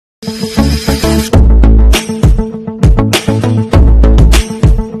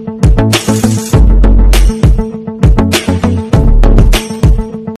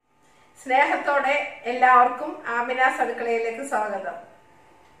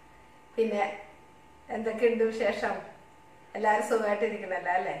പിന്നെ എന്തൊക്കെയുണ്ട് വിശേഷം? എല്ലാവരും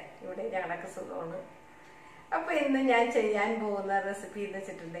സുഖമായിട്ടിരിക്കണല്ലോ അല്ലേ? ഇവിടെ ഞങ്ങളൊക്കെ സുഖമാണ്. അപ്പോൾ ഇന്ന് ഞാൻ ചെയ്യാൻ പോകുന്ന റെസിപ്പി എന്ന്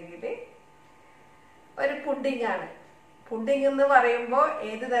വെച്ചിട്ടുണ്ടെങ്കിൽ ഒരു പുഡിംഗ് ആണ്. പുഡിംഗ് എന്ന് പറയുമ്പോൾ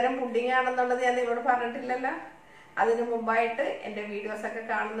ഏത് തരം പുഡിംഗ് ആണെന്നുള്ളത് ഞാൻ നിങ്ങളോട് പറഞ്ഞിട്ടില്ലല്ലോ. അതിനു മുമ്പായിട്ട് എൻ്റെ വീഡിയോസൊക്കെ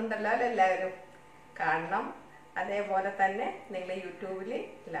കാണുന്നുണ്ടല്ലോ എല്ലാവരും കാണണം. അതേപോലെ തന്നെ നിങ്ങൾ യൂട്യൂബിൽ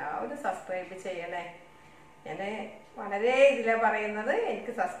എല്ലാവരും സബ്സ്ക്രൈബ് ചെയ്യണേ. ഞാൻ വളരെ ഇതിലാണ് പറയുന്നത്,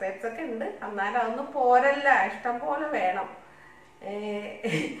 എനിക്ക് സബ്സ്ക്രൈബ്സ് ഒക്കെ ഉണ്ട്, എന്നാലും അതൊന്നും പോരല്ല, ഇഷ്ടം പോലെ വേണം.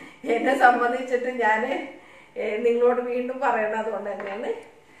 എന്നെ സംബന്ധിച്ചിട്ട് ഞാൻ നിങ്ങളോട് വീണ്ടും പറയണത് കൊണ്ട് തന്നെയാണ്.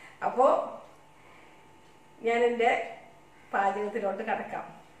 അപ്പോൾ ഞാൻ എൻ്റെ പാചകത്തിലോട്ട് കിടക്കാം.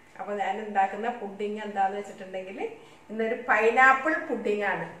 അപ്പോൾ ഞാൻ ഉണ്ടാക്കുന്ന പുഡിങ് എന്താണെന്ന് വെച്ചിട്ടുണ്ടെങ്കിൽ ഇന്നൊരു പൈനാപ്പിൾ പുഡിങ്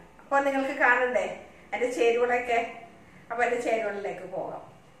ആണ്. അപ്പോൾ നിങ്ങൾക്ക് കാണണ്ടേ അതിൻ്റെ ചേരുവകളൊക്കെ? അപ്പോൾ അതിൻ്റെ ചേരുവകളിലേക്ക് പോകാം.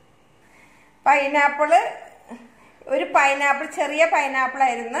 ഒരു പൈനാപ്പിൾ ചെറിയ പൈനാപ്പിൾ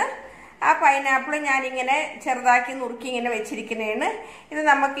ആയിരുന്നു. ആ പൈനാപ്പിൾ ഞാനിങ്ങനെ ചെറുതാക്കി നുറുക്കി ഇങ്ങനെ വെച്ചിരിക്കുന്നതാണ്. ഇത്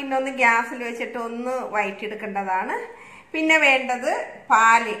നമുക്ക് ഇന്നൊന്ന് ഗ്യാസിൽ വെച്ചിട്ട് ഒന്ന് വഴറ്റിയെടുക്കേണ്ടതാണ്. പിന്നെ വേണ്ടത്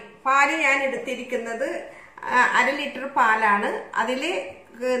പാല് ഞാൻ എടുത്തിരിക്കുന്നത് 1/2 ലിറ്റർ പാലാണ്. അതിൽ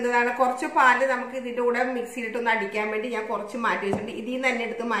എന്താണ് കുറച്ച് പാല് നമുക്ക് ഇതിൻ്റെ കൂടെ മിക്സിയിലിട്ടൊന്ന് അടിക്കാൻ വേണ്ടി ഞാൻ കുറച്ച് മാറ്റി വെച്ചിട്ടുണ്ട്. ഇതിൽ നിന്ന് തന്നെ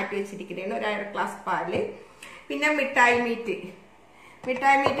എടുത്ത് മാറ്റി വെച്ചിരിക്കുന്നതാണ് ഒരു 1/2 ഗ്ലാസ് പാല്. പിന്നെ മിഠായി മീറ്റ്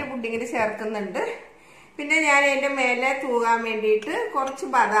പുഡിങ്ങിൽ ചേർക്കുന്നുണ്ട്. പിന്നെ ഞാൻ അതിൻ്റെ മേലെ തൂകാൻ വേണ്ടിയിട്ട് കുറച്ച്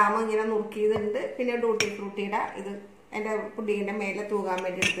ബദാം ഇങ്ങനെ നുറുക്കിയതുണ്ട്. പിന്നെ ഡൂട്ടി ഫ്രൂട്ടിയുടെ ഇത് എൻ്റെ പുഡിങ്ങിൻ്റെ മേലെ തൂകാൻ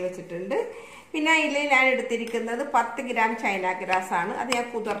വേണ്ടി എടുത്ത് വെച്ചിട്ടുണ്ട്. പിന്നെ അതിൽ ഞാൻ എടുത്തിരിക്കുന്നത് 10 ഗ്രാം ചൈന ഗ്രാസ് ആണ്. അത് ഞാൻ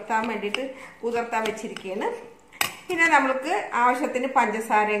കുതിർത്താൻ വെച്ചിരിക്കുകയാണ്. പിന്നെ നമ്മൾക്ക് ആവശ്യത്തിന്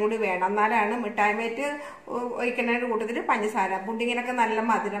പഞ്ചസാരയും കൂടി വേണം, എന്നാലാണ് മിഠായി മേറ്റ് ഒഴിക്കുന്നതിൻ്റെ കൂട്ടത്തിൽ പഞ്ചസാര. പുഡിങ്ങിനൊക്കെ നല്ല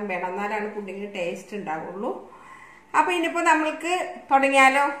മധുരം വേണം, എന്നാലാണ് പുഡിങ്ങിന് ടേസ്റ്റ് ഉണ്ടാവുള്ളൂ. അപ്പോൾ ഇനിയിപ്പോൾ നമ്മൾക്ക്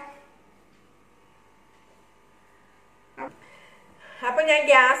തുടങ്ങിയാലോ? അപ്പോൾ ഞാൻ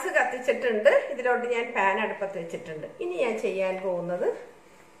ഗ്യാസ് കത്തിച്ചിട്ടുണ്ട്. ഇതിലോട്ട് ഞാൻ പാൻ അടുപ്പത്ത് വെച്ചിട്ടുണ്ട്. ഇനി ഞാൻ ചെയ്യാൻ പോകുന്നത്,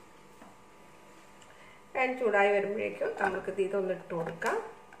 പാൻ ചൂടായി വരുമ്പോഴേക്കും നമ്മൾക്ക് ഇതൊന്ന് ഇട്ട് കൊടുക്കാം.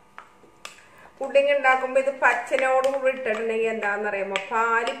 പുഡിങ് ഉണ്ടാക്കുമ്പോൾ ഇത് പച്ചനോടുകൂടി ഇട്ടിട്ടുണ്ടെങ്കിൽ എന്താണെന്ന് അറിയുമ്പോൾ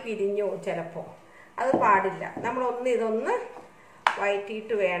പാല് പിരിഞ്ഞു ചിലപ്പോൾ. അത് പാടില്ല. ഇതൊന്ന്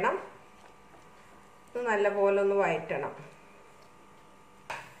വഴറ്റിയിട്ട് വേണം. ഇത് നല്ലപോലെ ഒന്ന് വഴറ്റണം.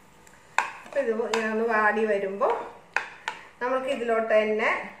 അപ്പം ഇത് ഒന്ന് വാടി വരുമ്പോൾ നമുക്ക് ഇതിലോട്ട് തന്നെ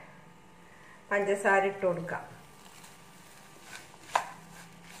പഞ്ചസാര ഇട്ട് കൊടുക്കാം.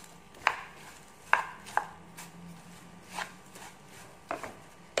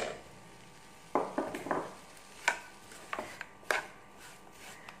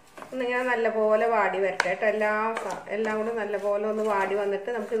 ഒന്നിങ്ങനെ നല്ലപോലെ വാടി വരട്ടെ കേട്ടോ. എല്ലാം കൂടെ നല്ലപോലെ ഒന്ന് വാടി വന്നിട്ട്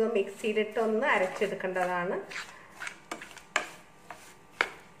നമുക്കിത് മിക്സിയിലിട്ട് ഒന്ന് അരച്ചെടുക്കേണ്ടതാണ്.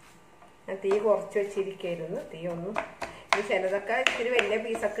 ഞാൻ തീ കുറച്ച് വെച്ചിരിക്കുന്നു. ഇത് ചിലതൊക്കെ ഇത്തിരി വലിയ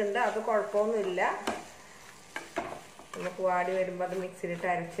പീസൊക്കെ ഉണ്ട്, അത് കുഴപ്പമൊന്നുമില്ല. നമുക്ക് വാടി വരുമ്പോൾ അത് മിക്സിയിലിട്ട്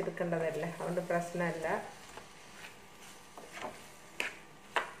അരച്ചെടുക്കേണ്ടതല്ലേ, അതുകൊണ്ട് പ്രശ്നമല്ല.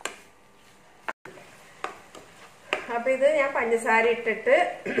 അപ്പോൾ ഇത് ഞാൻ പഞ്ചസാര ഇട്ടിട്ട്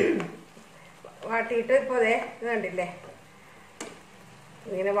വാട്ടിയിട്ട് ഇപ്പോൾ ഇത് കണ്ടില്ലേ,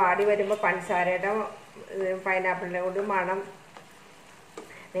 ഇങ്ങനെ വാടി വരുമ്പോൾ പഞ്ചസാരയുടെ പൈനാപ്പിളിനെ കൊണ്ട് മണം.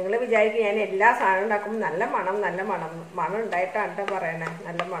 നിങ്ങൾ വിചാരിക്കും ഞാൻ എല്ലാ സാധനവും ഉണ്ടാക്കുമ്പോൾ നല്ല മണം ഉണ്ടായിട്ടാണ് പറയണേ,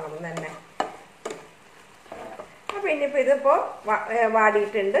 നല്ല മണം തന്നെ. അപ്പോൾ ഇനിയിപ്പോൾ ഇതിപ്പോൾ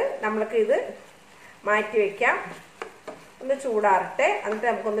വാടിയിട്ടുണ്ട്. നമ്മൾക്ക് ഇത് മാറ്റി വയ്ക്കാം, ഒന്ന് ചൂടാറട്ടെ. എന്നിട്ട്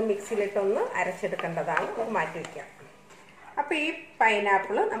നമുക്കൊന്ന് മിക്സിയിലിട്ടൊന്ന് അരച്ചെടുക്കേണ്ടതാണ്. നമുക്ക് മാറ്റി വയ്ക്കാം. അപ്പോൾ ഈ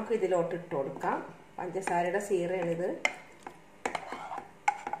പൈനാപ്പിൾ നമുക്ക് ഇതിലോട്ട് ഇട്ട് കൊടുക്കാം. പഞ്ചസാരയുടെ സീറയാണിത്.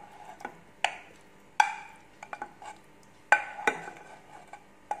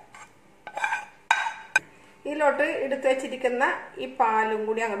 ഇതിലോട്ട് എടുത്തു വെച്ചിരിക്കുന്ന ഈ പാലും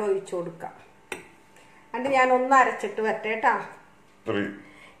കൂടി അങ്ങോട്ട് ഒഴിച്ചു കൊടുക്കാം. എന്നിട്ട് ഞാൻ ഒന്ന് അരച്ചിട്ട് വരട്ടെ കേട്ടോ.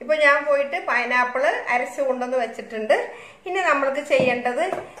 ഇപ്പൊ ഞാൻ പോയിട്ട് പൈനാപ്പിൾ അരച്ച് കൊണ്ടുവന്ന് വെച്ചിട്ടുണ്ട്. ഇനി നമ്മൾക്ക് ചെയ്യേണ്ടത്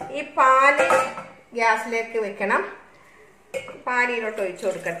ഈ പാല് ഗ്യാസിലേക്ക് വെക്കണം. പാലിലോട്ട് ഒഴിച്ചു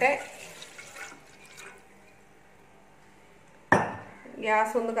കൊടുക്കട്ടെ.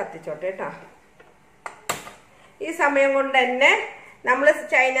 ഗ്യാസ് ഒന്ന് കത്തിച്ചോട്ടെ കേട്ടോ. ഈ സമയം കൊണ്ട് തന്നെ നമ്മൾ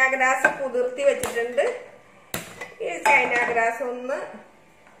ചൈന ഗ്രാസ് കുതിർത്തി വെച്ചിട്ടുണ്ട്. ഈ ചൈന ഗ്രാസ് ഒന്ന്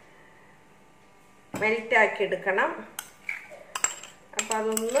മെൽറ്റാക്കി എടുക്കണം. അപ്പം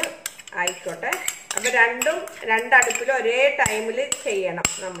അതൊന്ന് ആയിക്കോട്ടെ. അപ്പം രണ്ടടുപ്പിലും ഒരേ ടൈമിൽ ചെയ്യണം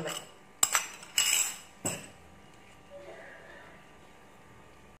നമ്മൾ.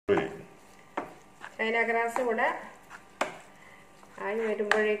 ചൈന ഗ്രാസ് കൂടെ ആയി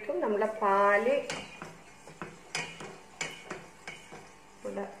വരുമ്പോഴേക്കും നമ്മുടെ പാല്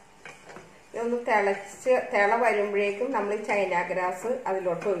ഇവിടെ ഒന്ന് തിള വരുമ്പോഴേക്കും നമ്മൾ ചൈന ഗ്രാസ്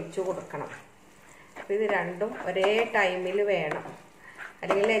അതിലോട്ട് ഒഴിച്ചു കൊടുക്കണം. അപ്പോൾ ഇത് രണ്ടും ഒരേ ടൈമിൽ വേണം,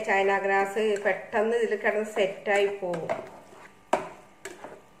 അല്ലെങ്കിൽ ചൈന ഗ്രാസ് പെട്ടെന്ന് ഇതിൽ കിടന്ന് സെറ്റായി പോകും.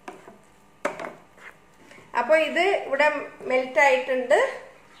 അപ്പോൾ ഇത് ഇവിടെ മെൽറ്റ് ആയിട്ടുണ്ട്.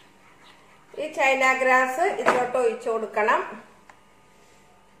 ഈ ചൈന ഗ്രാസ് ഇതിലോട്ട് ഒഴിച്ചു കൊടുക്കണം.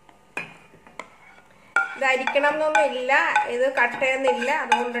 ഇത് അരിക്കണം എന്നൊന്നും ഇല്ല, ഇത് കട്ടയൊന്നുമില്ല,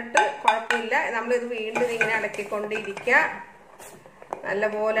 അതുകൊണ്ടിട്ട് കുഴപ്പമില്ല. നമ്മളിത് വീണ്ടും ഇങ്ങനെ ഇളക്കിക്കൊണ്ടിരിക്കുക,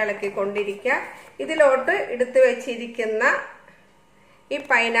 നല്ലപോലെ ഇളക്കിക്കൊണ്ടിരിക്കുക. ഇതിലോട്ട് എടുത്ത് വെച്ചിരിക്കുന്ന ഈ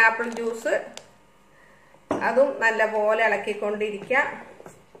പൈനാപ്പിൾ ജ്യൂസ് അതും നല്ലപോലെ ഇളക്കിക്കൊണ്ടിരിക്കുക.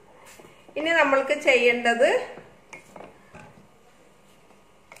 ഇനി നമ്മൾക്ക് ചെയ്യേണ്ടത്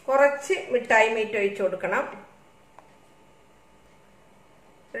കുറച്ച് മിഠായി മീറ്റ് ഒഴിച്ചു കൊടുക്കണം,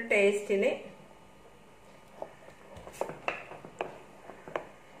 ഒരു ടേസ്റ്റിന്.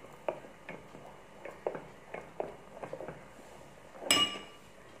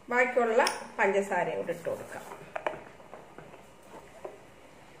 ബാക്കിയുള്ള പഞ്ചസാരയും കൂടി ഇട്ട് കൊടുക്കാം.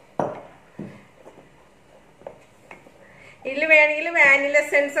 ഇതിൽ വേണമെങ്കിൽ വാനില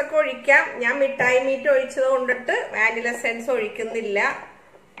എസൻസ് ഒക്കെ ഒഴിക്കാം. ഞാൻ മിഠായി മീറ്റ് ഒഴിച്ചത് കൊണ്ടിട്ട് വാനില എസൻസ് ഒഴിക്കുന്നില്ല.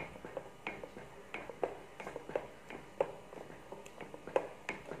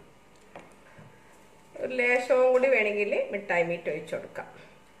 ഒരു ലേശവും കൂടി വേണമെങ്കിൽ മിഠായി മീറ്റ് ഒഴിച്ചു കൊടുക്കാം.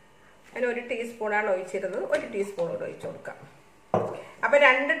 അതിന് 1 ടീസ്പൂണാണ് ഒഴിച്ചിരുന്നത്, 1 ടീസ്പൂൺ കൂടി ഒഴിച്ചു കൊടുക്കാം. അപ്പൊ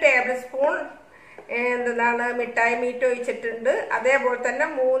 2 ടേബിൾ സ്പൂൺ എന്താണ് മിഠായി മീറ്റ് ഒഴിച്ചിട്ടുണ്ട്. അതേപോലെ തന്നെ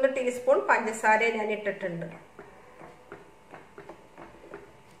 3 ടീസ്പൂൺ പഞ്ചസാര ഞാൻ ഇട്ടിട്ടുണ്ട്.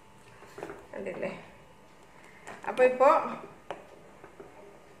 കണ്ടില്ലേ? അപ്പൊ ഇപ്പോ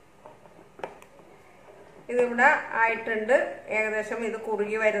ഇതിവിടെ ആയിട്ടുണ്ട്. ഏകദേശം ഇത്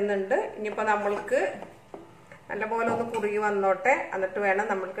കുറുകി വരുന്നുണ്ട്. ഇനിയിപ്പോ നമ്മൾക്ക് നല്ലപോലെ ഒന്ന് കുറുകി വന്നോട്ടെ, എന്നിട്ട് വേണം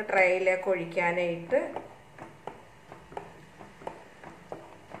നമ്മൾക്ക് ട്രേയിലേക്ക് ഒഴിക്കാനായിട്ട്.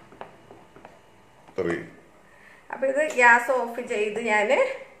 അപ്പൊ ഇത് ഗ്യാസ് ഓഫ് ചെയ്ത്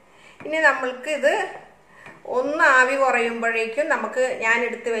ഇനി നമ്മൾക്ക് ഇത് ഒന്ന് ആവി കുറയുമ്പോഴേക്കും ഞാൻ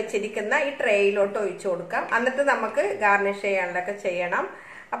എടുത്ത് വെച്ചിരിക്കുന്ന ഈ ട്രേയിലോട്ട് ഒഴിച്ചു കൊടുക്കാം. എന്നിട്ട് നമുക്ക് ഗാർണിഷ് ചെയ്യാനുള്ളതൊക്കെ ചെയ്യണം.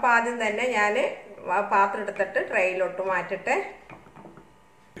 അപ്പൊ ആദ്യം തന്നെ ഞാൻ പാത്രം എടുത്തിട്ട് ട്രേയിലോട്ട് മാറ്റട്ടെ.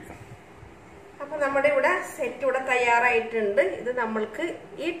 അപ്പൊ നമ്മുടെ ഇവിടെ സെറ്റ് ഇവിടെ തയ്യാറായിട്ടുണ്ട്. ഇത് നമ്മൾക്ക്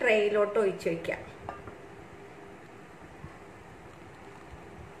ഈ ട്രേയിലോട്ട് ഒഴിച്ചു വെക്കാം.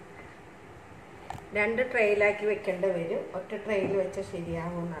 രണ്ട് ട്രേയിലാക്കി വെക്കേണ്ടി വരും. ഒറ്റ ട്രേയിൽ വെച്ചാൽ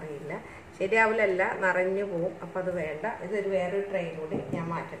ശരിയാവുമെന്ന് അറിയില്ല. ശരിയാവില്ലല്ല, നിറഞ്ഞു പോവും. അപ്പം അത് വേണ്ട. ഇതൊരു വേറൊരു ട്രേയിലൂടെ ഞാൻ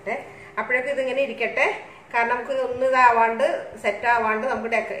മാറ്റട്ടെ. അപ്പോഴേക്കും ഇതിങ്ങനെ ഇരിക്കട്ടെ. കാരണം നമുക്ക് ഒന്നും ഇതാവാണ്ട് സെറ്റ് ആവാണ്ട് നമുക്ക്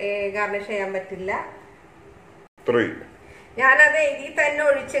ഗാർണിഷ് ചെയ്യാൻ പറ്റില്ല. ഞാനത് ഇതിൽ തന്നെ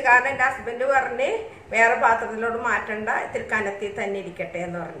ഒഴിച്ച്, കാരണം എൻ്റെ ഹസ്ബൻഡ് പറഞ്ഞ് വേറെ പാത്രത്തിലോട്ട് മാറ്റണ്ട, ഇത്തിരി കനത്തിൽ തന്നെ ഇരിക്കട്ടെ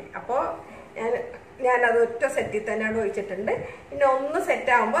എന്ന് പറഞ്ഞു. അപ്പോൾ ഞാനത് ഒറ്റ സെറ്റിൽ തന്നെയാണ് ഒഴിച്ചിട്ടുണ്ട്. പിന്നെ ഒന്ന്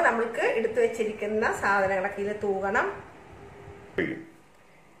സെറ്റ് ആകുമ്പോൾ നമ്മൾക്ക് എടുത്തു വെച്ചിരിക്കുന്ന സാധനങ്ങളൊക്കെ ഇതിൽ തൂകണം.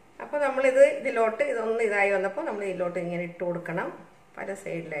 അപ്പോൾ നമ്മളിത് ഇതിലോട്ട് ഇതൊന്ന് ഇതായി വന്നപ്പോൾ നമ്മൾ ഇതിലോട്ട് ഇങ്ങനെ ഇട്ട് കൊടുക്കണം. പല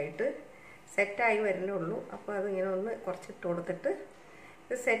സൈഡിലായിട്ട് സെറ്റായി വരുന്നേ ഉള്ളൂ. അപ്പോൾ അതിങ്ങനെ ഒന്ന് കുറച്ച് ഇട്ട് കൊടുത്തിട്ട്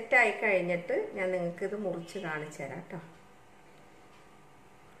ഇത് സെറ്റായി കഴിഞ്ഞിട്ട് ഞാൻ നിങ്ങൾക്ക് ഇത് മുറിച്ച് കാണിച്ചു തരാം കേട്ടോ.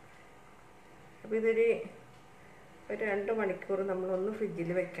 അപ്പോൾ ഇതൊരു 2 മണിക്കൂർ നമ്മളൊന്ന് ഫ്രിഡ്ജിൽ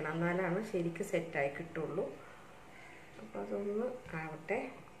വെക്കണം, എന്നാലാണ് ശരിക്കും സെറ്റായി കിട്ടുള്ളൂ. അപ്പോൾ അതൊന്ന് ആവട്ടെ.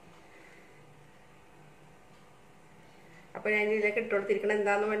 അപ്പോൾ ഞാൻ ഇതിലേക്ക് ഇട്ട് കൊടുത്തിരിക്കണം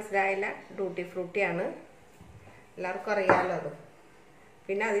എന്താണെന്ന് മനസ്സിലായില്ല. ടൂട്ടി ഫ്രൂട്ടിയാണ്, എല്ലാവർക്കും അറിയാമല്ലോ അത്.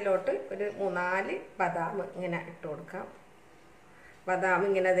 പിന്നെ അതിലോട്ട് ഒരു 3-4 ബദാം ഇങ്ങനെ ഇട്ട് കൊടുക്കാം. ബദാം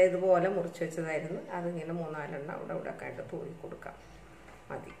ഇങ്ങനെ ഇതുപോലെ മുറിച്ച് വെച്ചതായിരുന്നു. അതിങ്ങനെ 3-4 എണ്ണം അവിടെ ഇവിടെ ഒക്കെ ആയിട്ട് തൂക്കി കൊടുക്കാം.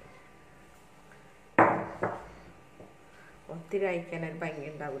 മതി. ഒത്തിരി അയക്കാനൊരു ഭംഗി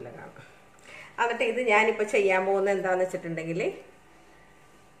ഉണ്ടാവില്ല കാണാം. എന്നിട്ട് ഇത് ഞാനിപ്പോൾ ചെയ്യാൻ പോകുന്നത് എന്താണെന്ന് വെച്ചിട്ടുണ്ടെങ്കിൽ,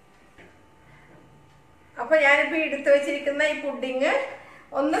 അപ്പോൾ ഞാനിപ്പോൾ എടുത്തു വെച്ചിരിക്കുന്ന ഈ പുഡിങ്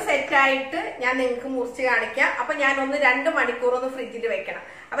ഒന്ന് സെറ്റായിട്ട് ഞാൻ നിങ്ങൾക്ക് മുറിച്ച് കാണിക്കാം. അപ്പം ഞാനൊന്ന് 2 മണിക്കൂർ ഒന്ന് ഫ്രിഡ്ജിൽ വെക്കണം.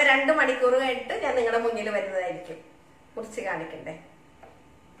 അപ്പം 2 മണിക്കൂർ കഴിഞ്ഞിട്ട് ഞാൻ നിങ്ങളുടെ മുന്നിൽ വരുന്നതായിരിക്കും. മുറിച്ച് കാണിക്കണ്ടേ?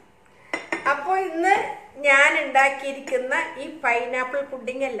 അപ്പോൾ ഇന്ന് ഞാൻ ഉണ്ടാക്കിയിരിക്കുന്ന ഈ പൈനാപ്പിൾ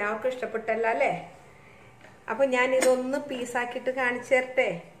പുഡിങ് എല്ലാവർക്കും ഇഷ്ടപ്പെട്ടല്ലോ അല്ലേ? അപ്പൊ ഞാൻ ഇതൊന്ന് പീസാക്കിയിട്ട് കാണിച്ചു തരട്ടെ.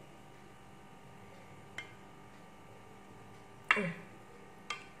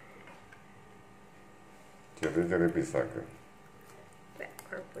 ചെറിയ പീസാക്ക്.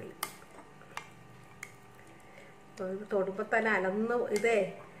 കുഴപ്പമില്ല. തൊടുമ്പോ തന്നെ അലന്ന് ഇതേ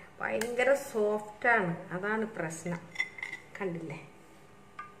ഭയങ്കര സോഫ്റ്റാണ്. അതാണ് പ്രശ്നം. കണ്ടില്ലേ?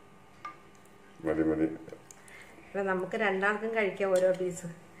 നമുക്ക് 2 ആൾക്കും കഴിക്കാം ഓരോ പീസ്.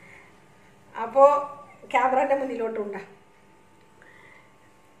 അപ്പോ ക്യാമറയുടെ മുന്നിലോട്ടുണ്ടാ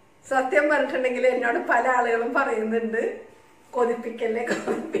സത്യം പറഞ്ഞിട്ടുണ്ടെങ്കിൽ എന്നോട് പല ആളുകളും പറയുന്നുണ്ട് കൊതിപ്പിക്കല്ലേ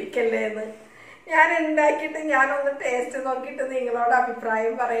കൊതിപ്പിക്കല്ലേ എന്ന്. ഞാൻ ഉണ്ടാക്കിയിട്ട് ഞാനൊന്ന് ടേസ്റ്റ് നോക്കിയിട്ട് നിങ്ങളോട്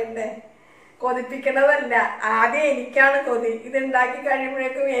അഭിപ്രായം പറയണ്ടേ. കൊതിപ്പിക്കണതല്ല, ആദ്യം എനിക്കാണ് കൊതി. ഇത് ഉണ്ടാക്കി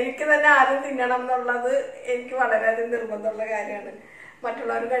കഴിയുമ്പോഴേക്കും എനിക്ക് തന്നെ ആദ്യം തിന്നണം എന്നുള്ളത് എനിക്ക് വളരെയധികം നിർബന്ധമുള്ള കാര്യമാണ്.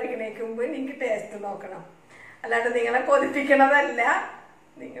 മറ്റുള്ളവർ കഴിക്കണേക്ക് മുമ്പ് എനിക്ക് ടേസ്റ്റ് നോക്കണം, അല്ലാണ്ട് നിങ്ങളെ കൊതിപ്പിക്കണതല്ല.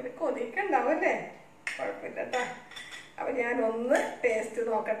 നിങ്ങൾ കൊതിക്കുണ്ടാവല്ലേ, കുഴപ്പമില്ല കേട്ടോ. അപ്പൊ ഞാനൊന്ന് ടേസ്റ്റ്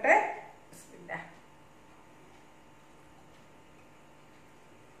നോക്കട്ടെ.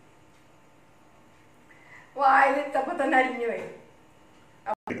 വായിലിട്ടപ്പോ തന്നെ അരിഞ്ഞു പോയി.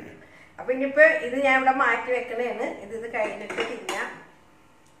 അപ്പൊ ഇനിയിപ്പോ ഇത് ഞാൻ ഇവിടെ മാറ്റി വെക്കണേണ്. ഇത് കഴിഞ്ഞിട്ട് തിന്നാം,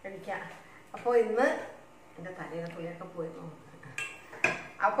 കഴിക്കാം. അപ്പൊ ഇന്ന് എന്റെ തലയുടെ തുള്ളിയൊക്കെ പോയി.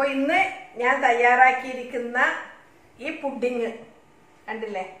 അപ്പൊ ഇന്ന് ഞാൻ തയ്യാറാക്കിയിരിക്കുന്ന ഈ പുഡിങ്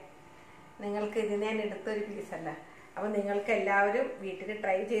കണ്ടില്ലേ, നിങ്ങൾക്ക് ഇത് ഞാൻ എടുത്തൊരു പീസല്ല. അപ്പൊ നിങ്ങൾക്ക് എല്ലാവരും വീട്ടിൽ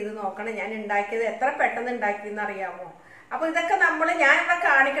ട്രൈ ചെയ്ത് നോക്കണം. ഞാൻ ഉണ്ടാക്കിയത് എത്ര പെട്ടെന്ന് ഉണ്ടാക്കിയെന്ന് അറിയാമോ? അപ്പൊ ഇതൊക്കെ ഞാനിവിടെ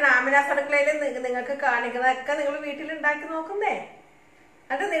കാണിക്കണം, ആമിനാസ് അടുക്കളയിൽ നിങ്ങൾക്ക് കാണിക്കുന്നതൊക്കെ നിങ്ങൾ വീട്ടിൽ ഉണ്ടാക്കി നോക്കുന്നേ.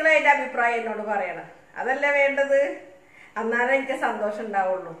 എന്നിട്ട് നിങ്ങൾ അതിന്റെ അഭിപ്രായം എന്നോട് പറയണം. അതല്ലേ വേണ്ടത്? എന്നാലും എനിക്ക് സന്തോഷം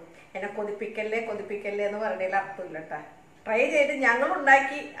ഉണ്ടാവുള്ളൂ. എന്നെ കൊതിപ്പിക്കല്ലേ കൊതിപ്പിക്കല്ലേ എന്ന് പറഞ്ഞതിൽ അർത്ഥമില്ല കേട്ടാ. ട്രൈ ചെയ്ത്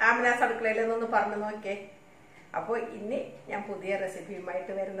ഞങ്ങളുണ്ടാക്കി ആമിനാസ് അടുക്കളയിൽ എന്നൊന്ന് പറഞ്ഞു നോക്കിയേ. അപ്പോൾ ഇനി ഞാൻ പുതിയ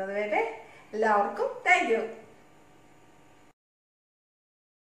റെസിപ്പിയുമായിട്ട് വരുന്നത് വരെ എല്ലാവർക്കും താങ്ക് യു.